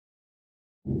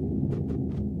Hey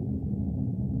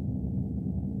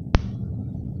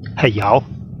y'all,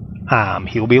 I'm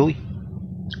Hillbilly.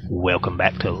 Welcome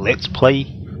back to Let's Play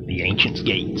the Ancient's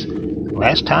Gates.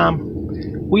 Last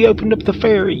time, we opened up the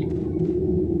ferry.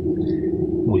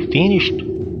 We finished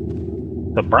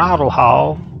the bridal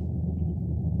hall.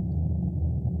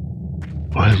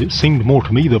 Well, it seemed more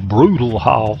to me the brutal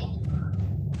hall.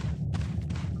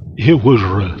 It was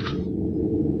rough.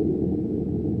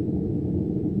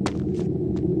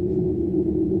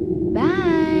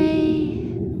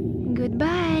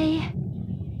 Goodbye.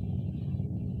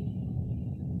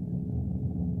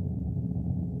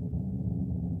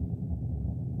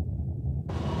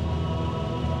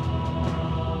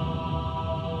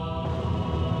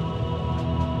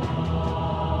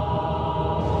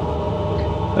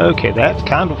 Okay, that's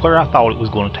kind of where I thought it was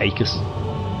going to take us.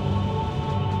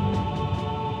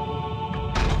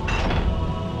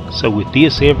 So with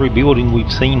this, every building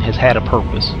we've seen has had a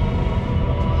purpose.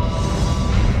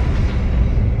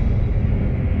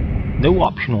 No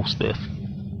optional stuff.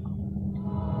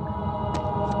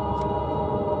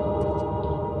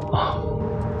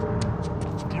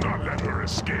 Do not let her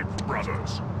escape,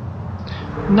 brothers.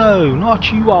 No,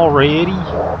 not you already.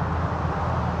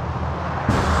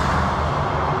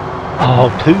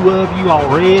 Oh, two of you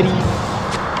already?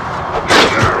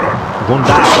 We're gonna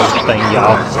die first thing,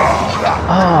 y'all.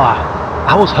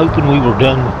 I was hoping we were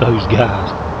done with those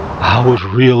guys. I was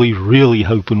really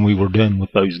hoping we were done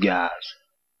with those guys.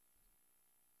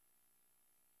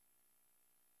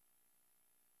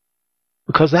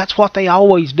 Because that's what they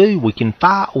always do. We can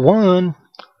fight one,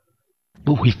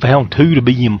 but we found two to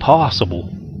be impossible.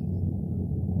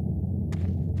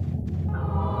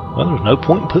 Well, there's no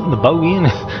point in putting the bow in,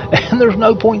 and there's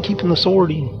no point in keeping the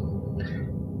sword in.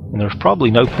 And there's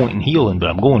probably no point in healing, but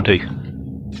I'm going to.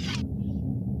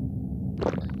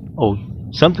 Oh,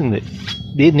 something that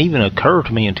didn't even occur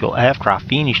to me until after I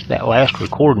finished that last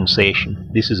recording session.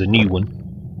 This is a new one.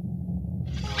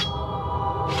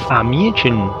 I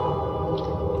mentioned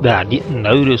that I didn't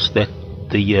notice that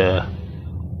the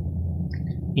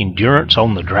endurance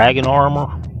on the dragon armor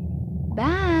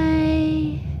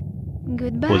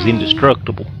was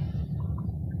indestructible.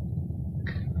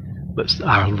 But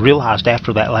I realized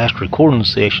after that last recording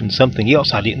session something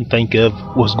else I didn't think of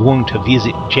was going to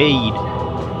visit Jade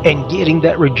and getting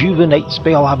that rejuvenate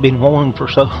spell I've been wanting for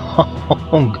so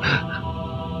long.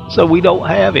 So we don't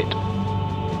have it.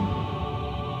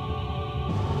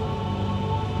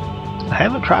 I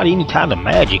haven't tried any kind of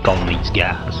magic on these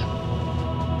guys.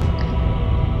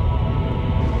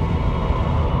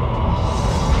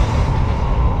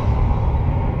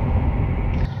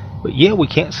 But yeah, we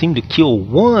can't seem to kill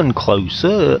one close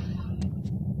up.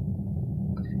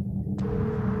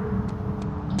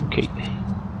 Okay,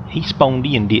 he spawned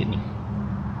in, didn't he?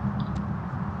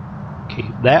 Okay,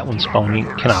 that one spawned in.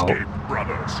 Can I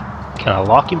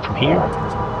lock him from here?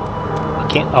 I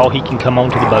can't. Oh, he can come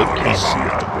onto the boat, can he?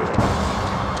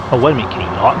 Oh, wait a minute, can he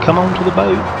not come onto the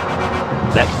boat?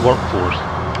 That could work for us.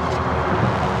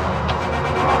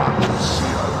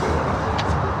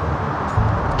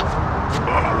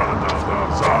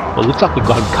 Well, it looks like we've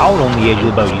got him caught on the edge of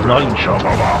the boat. He's not even sure.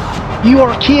 You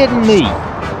are kidding me!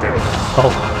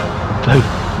 Oh, no,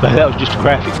 that was just a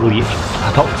graphic glitch.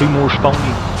 I thought two more spawned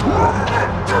in.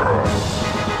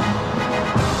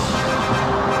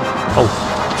 Oh.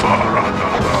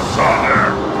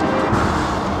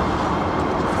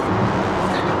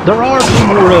 There are two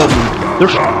more of them.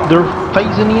 They're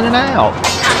phasing in and out.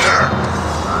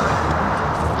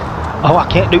 Oh, I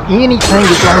can't do anything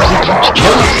as long as he keeps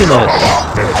chasing us.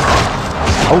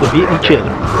 Oh, they're hitting each other.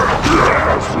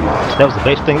 That was the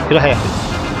best thing that could have happened.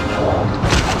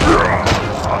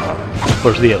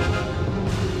 Where's the other one?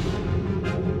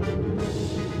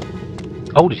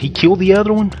 Oh, did he kill the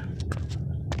other one?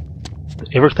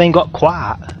 Everything got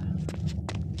quiet.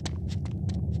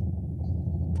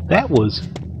 That was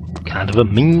kind of a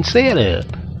mean setup.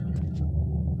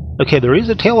 Okay, there is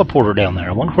a teleporter down there.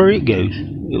 I wonder where it goes.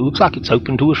 It looks like it's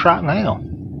open to us right now.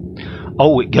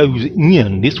 Oh, it goes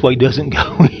in. This way doesn't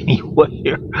go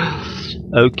anywhere.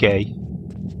 Okay.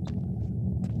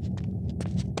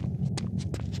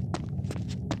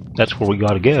 That's where we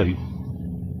gotta go.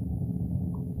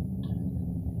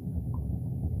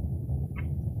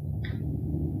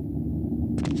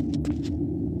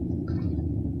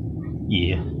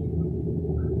 Yeah.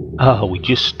 Oh, we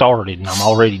just started and I'm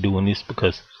already doing this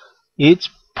because it's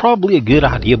probably a good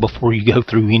idea before you go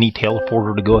through any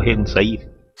teleporter to go ahead and save.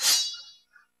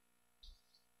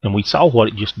 And we saw what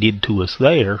it just did to us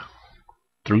there.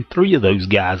 Threw three of those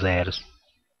guys at us.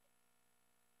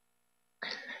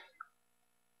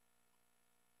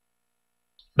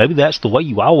 Maybe that's the way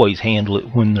you always handle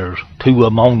it when there's two of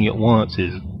them on you at once,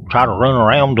 is try to run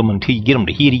around them until you get them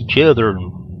to hit each other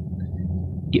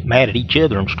and get mad at each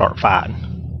other and start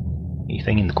fighting.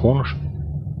 Anything in the corners?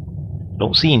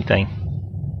 Don't see anything.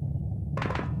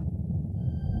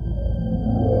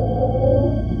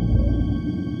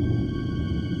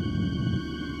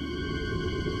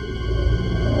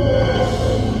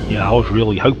 Yeah, I was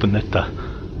really hoping that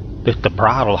the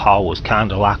bridal hall was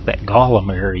kind of like that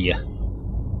Golem area.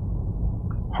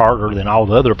 Harder than all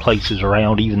the other places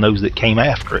around, even those that came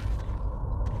after it.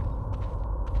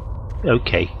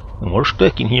 Okay, and we're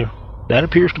stuck in here. That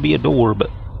appears to be a door,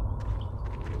 but...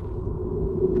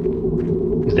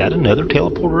 Is that another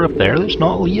teleporter up there that's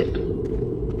not lit?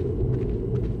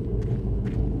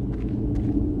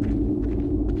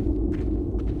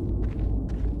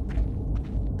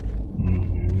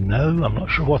 No, I'm not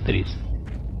sure what that is.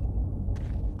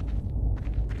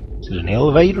 Is it an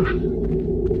elevator?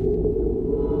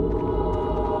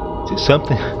 Is it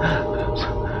something?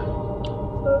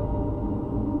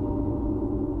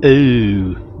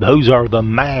 Ooh, those are the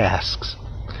masks.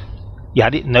 Yeah, I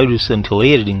didn't notice until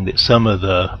editing that some of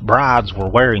the brides were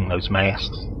wearing those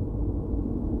masks.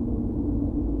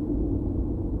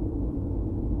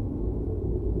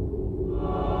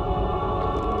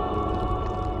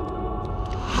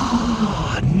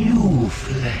 Ah, new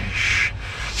flesh.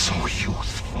 So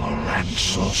youthful and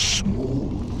so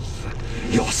smooth.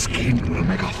 Your skin will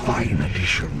make a fine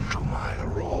addition to my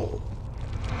robe.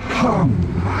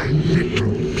 Come, my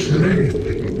little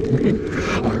plaything.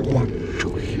 I want to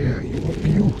hear your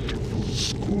beautiful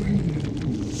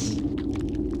squeals.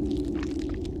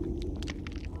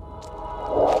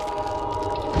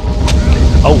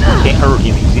 Oh, we can't hurt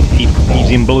him. He's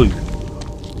in blue.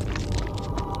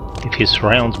 If his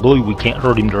surround's blue, we can't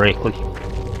hurt him directly.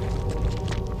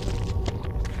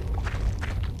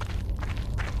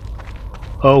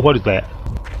 Oh, what is that?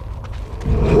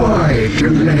 Why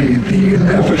delay the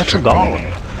inevitable? That's a golem.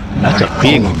 That's a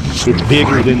big one. It's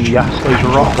bigger than the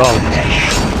Isolator Rock Golem.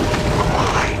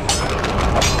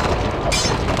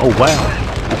 Oh wow.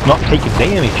 It's not taking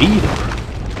damage either.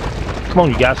 Come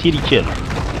on, you guys, hit each other.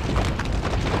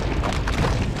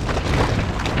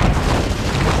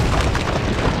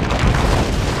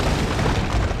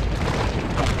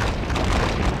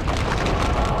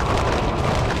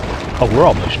 Oh, we're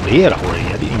almost dead already.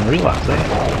 I didn't even realize that.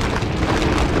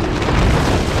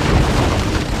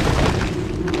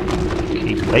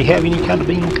 Okay, do they have any kind of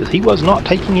beam? Because he was not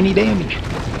taking any damage.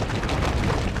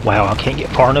 Wow, I can't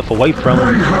get far enough away from him.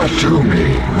 Bring her to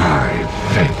me, my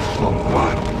faithful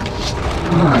ones.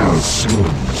 I'll soon.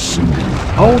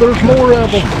 Oh, there's more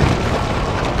of them.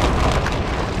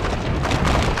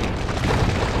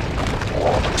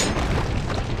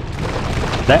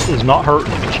 That is not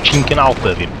hurting him. It's chinking off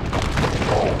of him.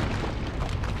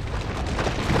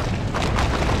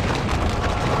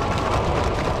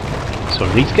 So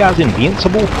are these guys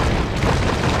invincible?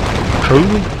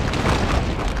 Truly?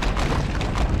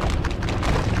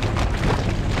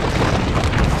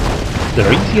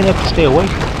 They're easy enough to stay away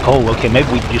from. Oh, okay,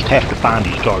 maybe we just have to find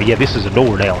his car. Yeah, this is a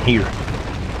door down here.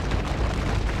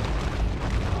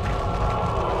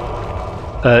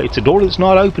 It's a door that's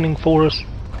not opening for us.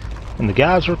 And the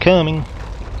guys are coming.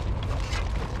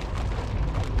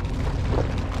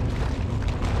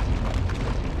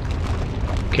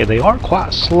 Okay, they are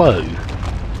quite slow.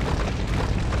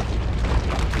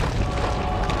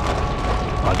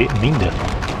 I didn't mean to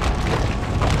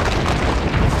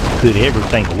put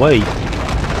everything away.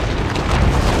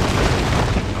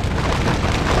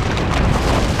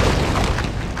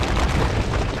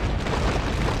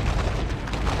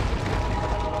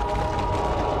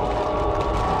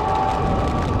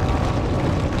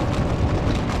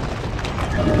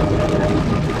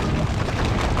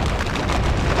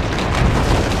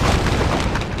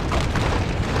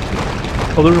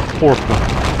 Oh, there's a fourth one.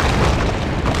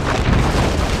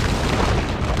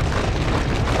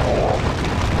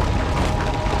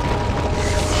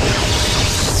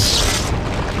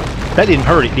 That didn't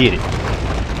hurt it, did it?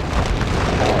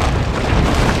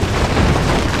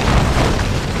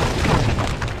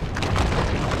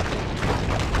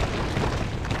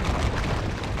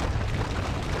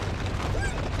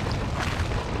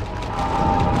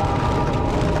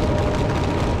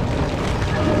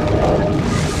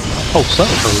 Oh,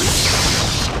 something hurt.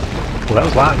 Well, that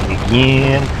was lightning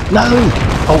again. No!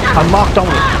 Oh, I'm locked on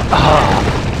it. Oh.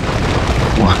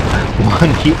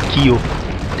 One hit kill.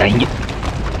 Dang it.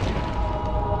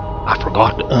 I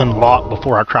forgot to unlock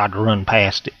before I tried to run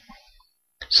past it.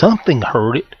 Something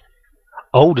hurt it.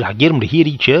 Oh, did I get them to hit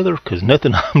each other? Because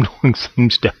nothing I'm doing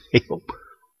seems to help.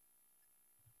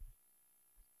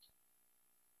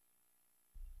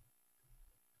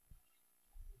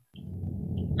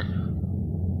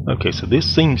 Okay, so this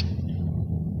seems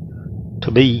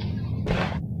to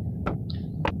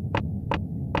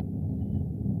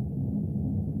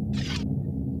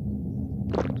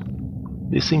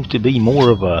be more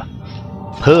of a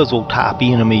puzzle type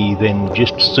enemy than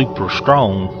just super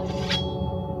strong.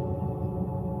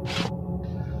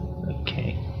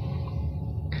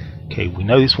 Okay, we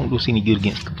know this won't do us any good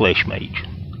against the Flesh Mage.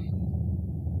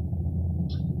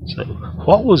 So,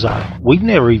 what was our... We've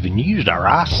never even used our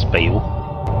ice spell.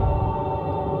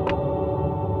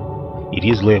 It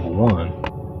is level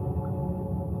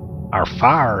 1. Our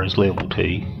fire is level 2.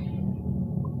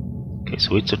 Okay,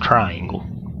 so it's a triangle.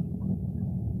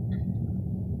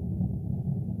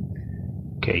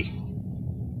 Okay.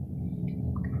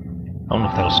 I don't know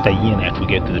if that'll stay in after we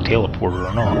go through the teleporter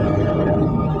or not.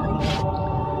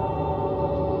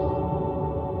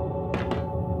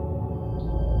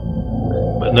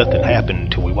 But nothing happened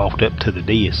until we walked up to the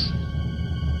disc.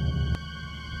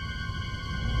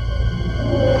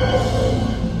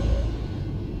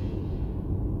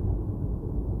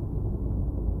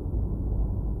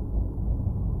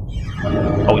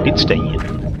 Oh, it did stay in.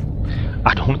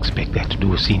 I don't expect that to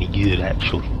do us any good,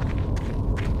 actually.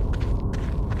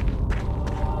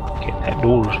 Okay, that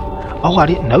door's... Oh, I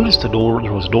didn't notice the door.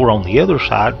 There was a door on the other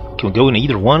side. Can we go in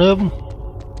either one of them?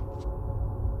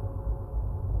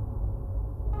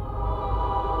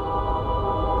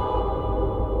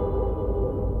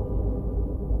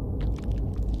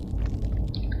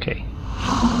 Okay.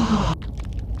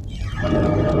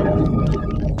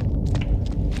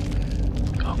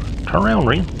 Oh, turn around,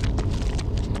 Ring.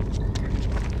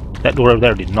 That door over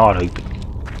there did not open.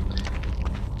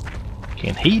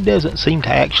 And he doesn't seem to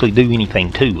actually do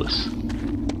anything to us.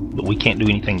 But we can't do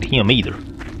anything to him either.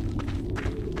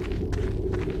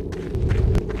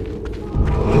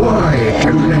 Why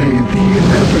delay the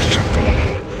inevitable?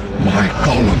 My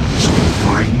golems will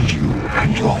find you,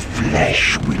 and your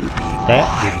flesh will be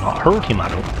That did not hurt him, I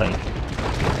don't think.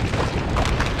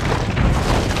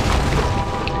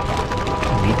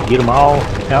 We need to get them all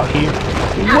out here.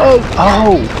 Whoa!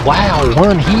 Oh, wow,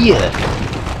 one hit.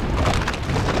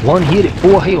 One hit at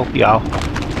full health, y'all.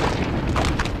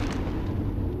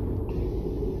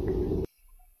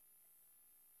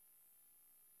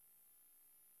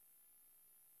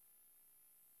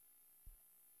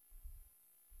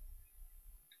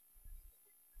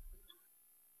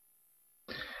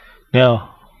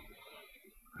 Now,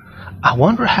 I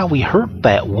wonder how we hurt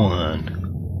that one.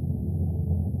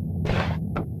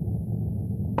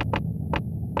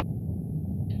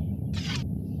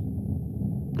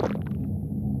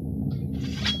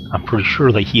 I'm pretty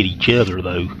sure they hit each other,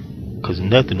 though, because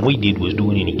nothing we did was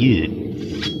doing any good.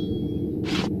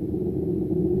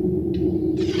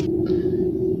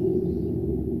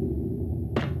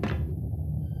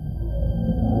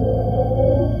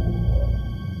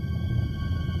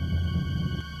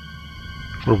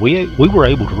 We were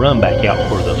able to run back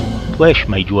out where the Flesh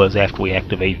Mage was after we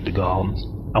activated the golems.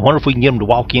 I wonder if we can get them to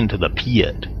walk into the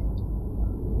pit.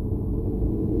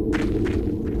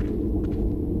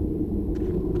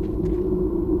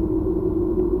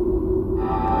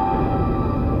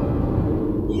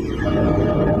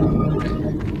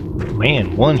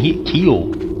 Man, one hit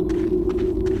kill.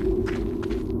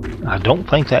 I don't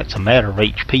think that's a matter of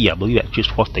HP. I believe that's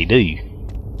just what they do.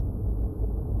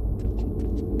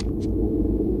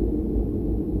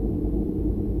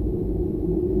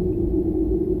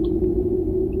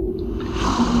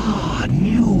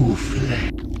 new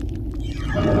flesh.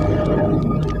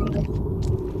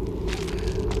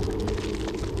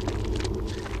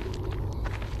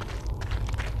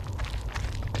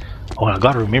 Oh, I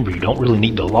gotta remember, you don't really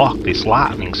need to lock this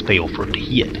lightning spell for it to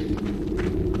hit.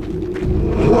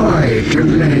 Why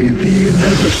delay the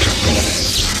inevitable?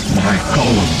 My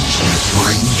golems will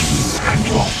find you, and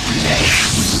your flesh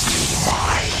will be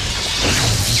mine.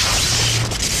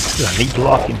 I need to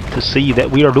lock him to see that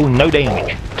we are doing no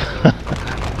damage.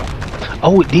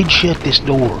 Oh, it did shut this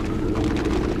door.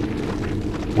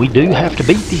 We do have to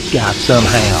beat these guys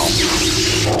somehow.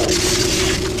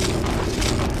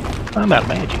 I'm out of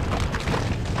magic.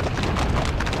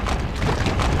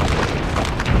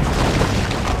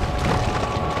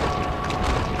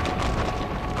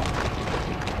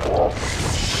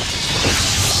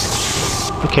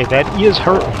 Okay, that is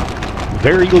hurting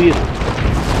very little.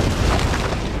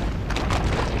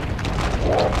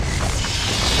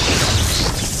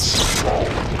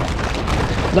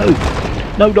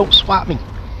 No, don't swap me.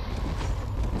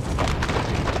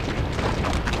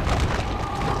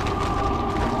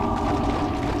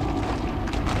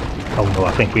 Oh no,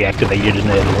 I think we activated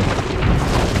another one.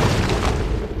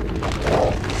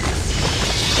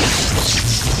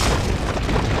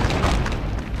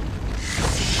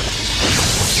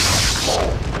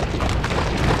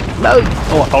 No!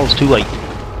 Oh, I thought it was too late.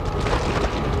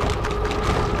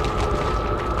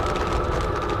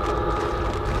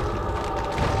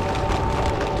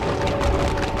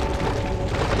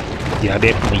 Yeah, I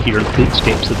definitely hear the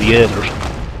footsteps of the others.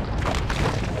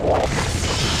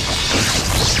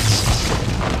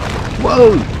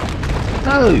 Whoa!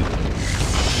 No!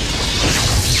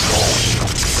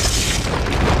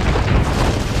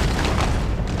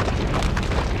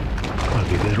 Gotta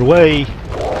get a better way.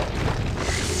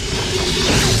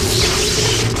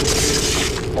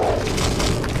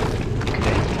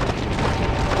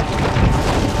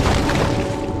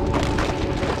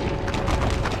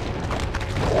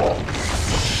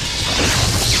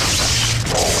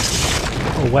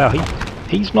 Oh wow,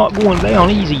 he's not going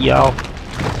down easy, y'all.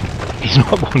 He's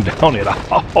not going down at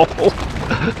all.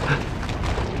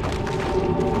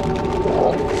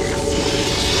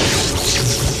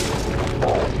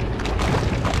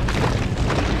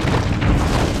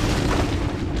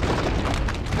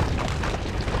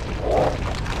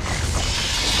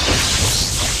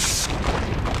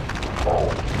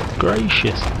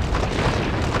 Gracious.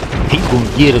 He's going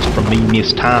to get us from me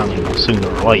mistiming sooner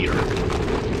or later.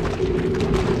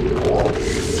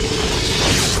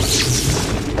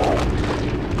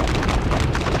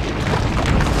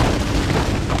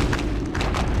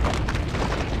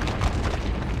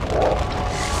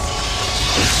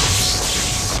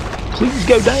 Please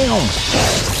go down.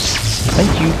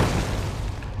 Thank you.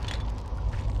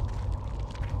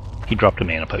 He dropped a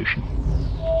mana potion.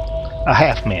 A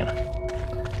half mana.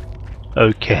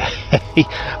 Okay,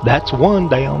 that's one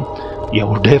down. Yeah,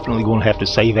 we're definitely going to have to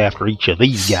save after each of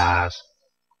these guys.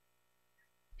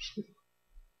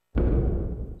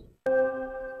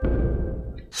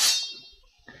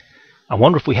 I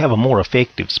wonder if we have a more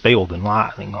effective spell than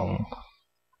lightning on.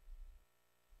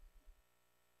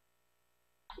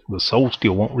 The soul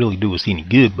steel won't really do us any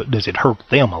good, but does it hurt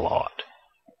them a lot?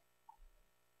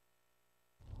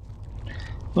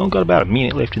 Well, got about a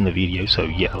minute left in the video, so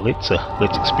yeah, let's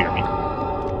experiment.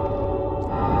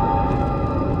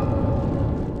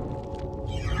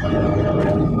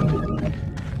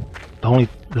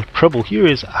 The trouble here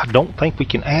is I don't think we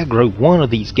can aggro one of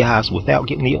these guys without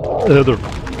getting the other.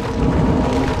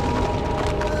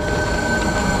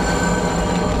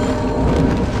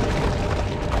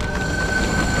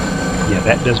 Yeah,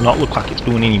 that does not look like it's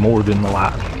doing any more than the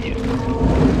lightning did.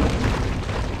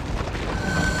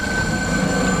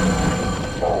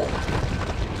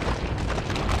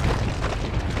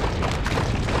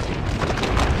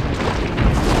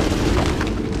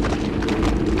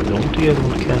 Don't the other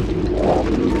one come?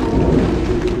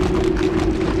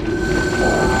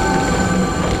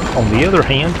 On the other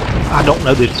hand, I don't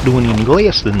know that it's doing any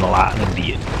less than the lightning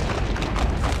did.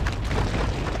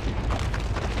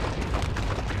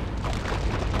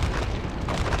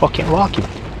 I can't lock him.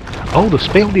 Oh, the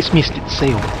spell dismissed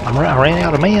itself. I ran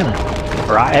out of mana.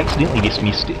 Or I accidentally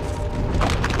dismissed it.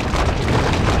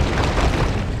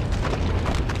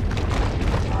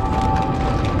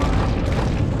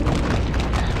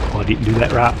 Oh, I didn't do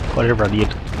that right. Whatever I did.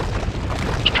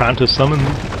 I was trying to summon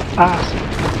ice.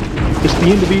 It's the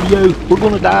end of the video. We're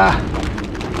gonna die.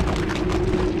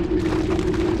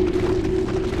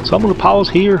 So I'm gonna pause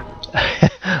here.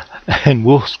 And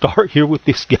we'll start here with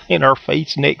this guy in our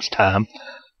face next time.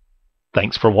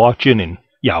 Thanks for watching, and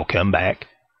y'all come back.